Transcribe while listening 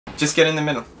Just get in the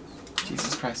middle.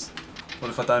 Jesus Christ. What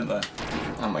if I don't though?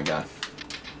 Oh my god.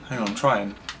 Hang on, I'm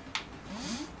trying.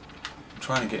 I'm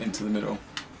trying to get into the middle.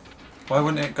 Why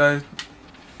wouldn't it go?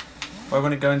 Why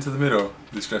wouldn't it go into the middle?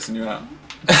 Is it stressing you out?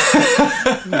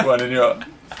 Winding you up.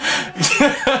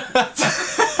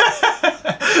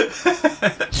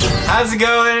 How's it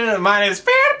going? My name is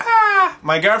PewDiePie.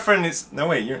 My girlfriend is. No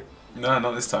wait, you're. No,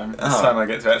 not this time. This time I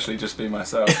get to actually just be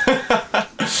myself.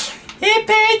 Hey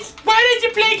Pets, why don't you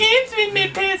play games with me,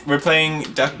 Pets? We're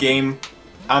playing duck game.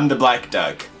 I'm the black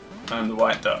duck. I'm the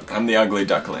white duck. I'm the ugly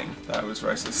duckling. That was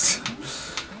racist.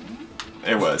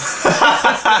 It was.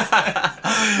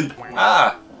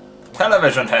 Ah,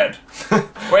 television head.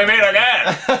 We meet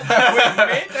again. We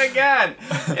meet again.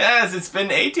 Yes, it's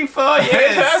been 84 years.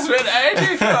 It has been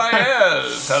 84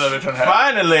 years. Television head.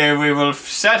 Finally, we will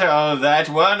settle that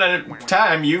one at a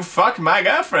time. You fucked my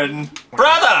girlfriend.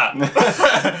 Brother!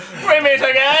 We meet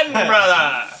again,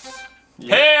 brother!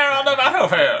 Here on the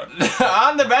battlefield!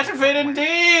 On the battlefield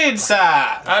indeed,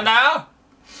 sir! And now,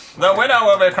 the winner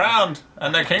will be crowned,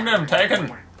 and the kingdom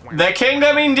taken. The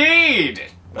kingdom indeed!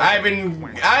 I've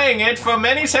been eyeing it for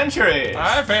many centuries.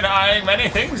 I've been eyeing many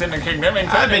things in the kingdom, including...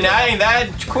 I've been eyeing that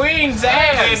queen's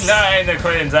ass! I've been eyeing the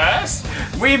queen's ass!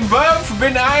 We've both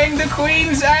been eyeing the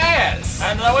queen's ass!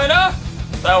 And the winner?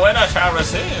 The winner shall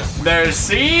receive. They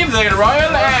receive the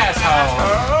royal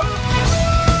asshole!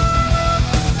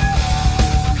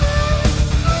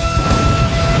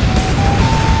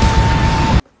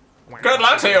 Good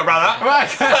luck to you, brother.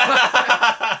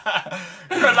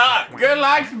 Good luck. Good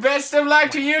luck. Best of luck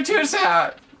to you too,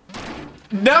 sir.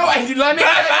 No, let me get it.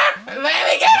 Let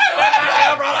me get it,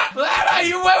 brother. Let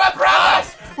you were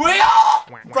brothers. We all.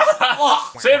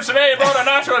 Seems to me you brought a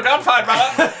natural gunfight,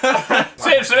 brother.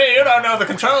 Seems to me you don't know the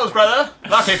controls, brother.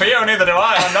 Lucky for you, neither do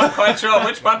I. I'm not quite sure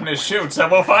which button is shoot, so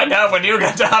we'll find out when you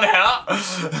get down here.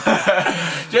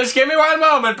 Just give me one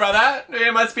moment, brother.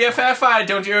 It must be a fair fight,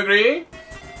 don't you agree?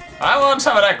 I want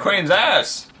some of that queen's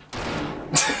ass.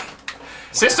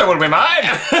 Sister will be mine.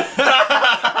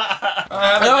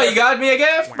 Oh, you got me a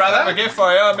gift, brother. I have a gift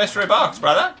for you, a mystery box,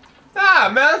 brother. Ah,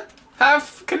 man. How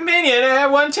convenient. I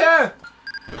have one too.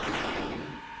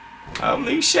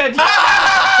 Holy shit. Your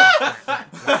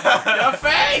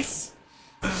face!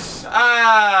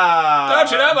 Ah.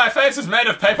 Don't you know my face is made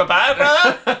of paper bag,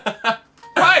 brother?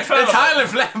 Quite flammable. It's highly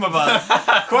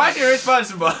flammable. Quite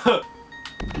irresponsible.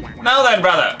 Now then,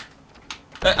 brother.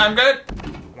 I'm going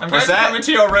to come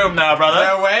into your room now, brother.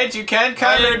 No, wait, you can't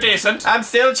come. Are you decent? I'm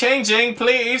still changing,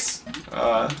 please.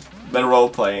 Been role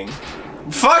playing.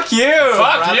 Fuck you!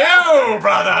 Fuck brother. you,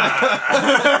 brother!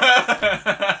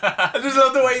 I just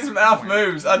love the way his mouth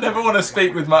moves. I never want to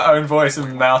speak with my own voice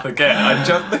and mouth again. I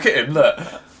just look at him, look.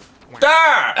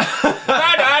 Da!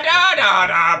 Da da da da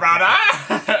da, brother!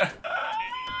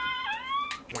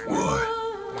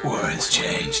 War has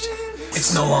changed.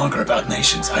 It's no longer about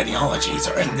nations, ideologies,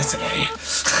 or ethnicity.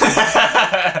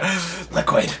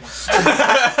 Liquid.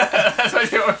 That's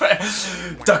what you were.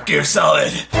 Duck gear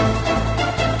solid.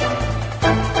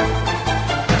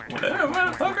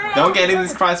 Don't get in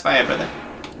this crossfire, brother.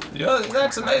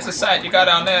 That's a laser sight you got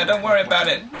on there. Don't worry about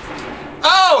it.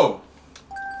 Oh!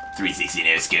 360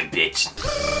 no scope, bitch.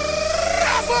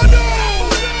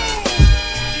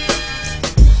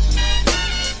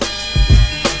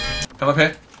 Come up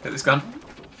here. Get this gun.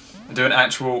 And do an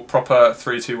actual proper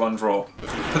 3, 2, 1 draw.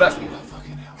 Put that. Oh,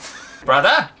 fucking hell.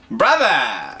 Brother?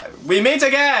 Brother! We meet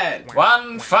again!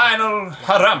 One final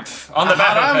harumph on the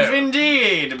battlefield. Harumph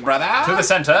indeed, brother! To the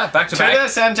center, back to back. To the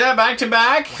center, back to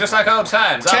back. Just like old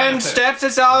times. 10 steps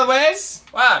as always.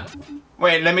 1.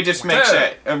 Wait, let me just make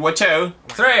sure. What, 2?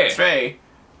 3. 3.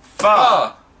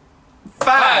 4.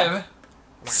 5.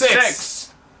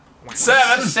 6.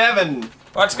 7. 7.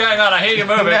 What's going on? I hear you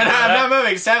moving. No, I'm not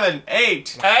moving. 7.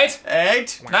 8. 8.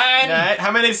 8. 9. How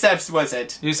many steps was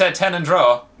it? You said 10 and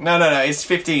draw. No, it's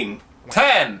 15.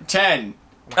 10. 10.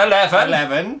 11.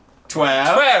 11.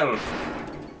 12. 12.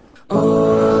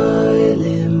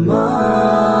 Oily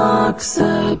marks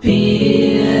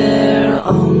appear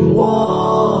on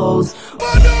walls.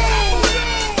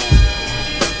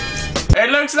 It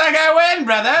looks like I win,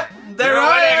 brother. You're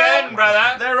winning again,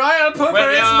 brother. The royal pooper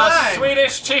With is your mine.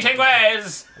 Swedish cheating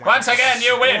ways. Once again,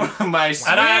 you win. My Swedish.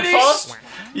 And I am forced.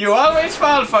 You always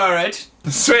fall for it.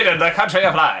 Sweden, the country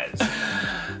of lies.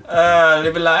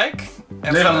 Live alike.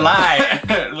 Live a lie.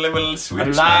 Little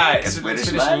Swedish lie.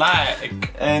 Swedish lie. lie.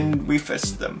 And we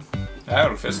fist them. I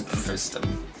will fist them. Fist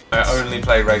them. I only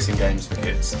play racing games for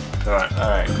kids.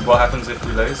 Alright. What happens if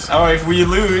we lose? Oh, if we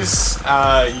lose,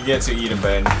 you get to eat a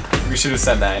Ben. We should have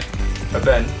said that. A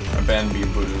Ben. A Ben be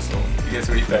brutal. You get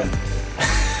to eat Ben.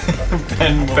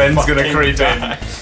 Ben's gonna creep in.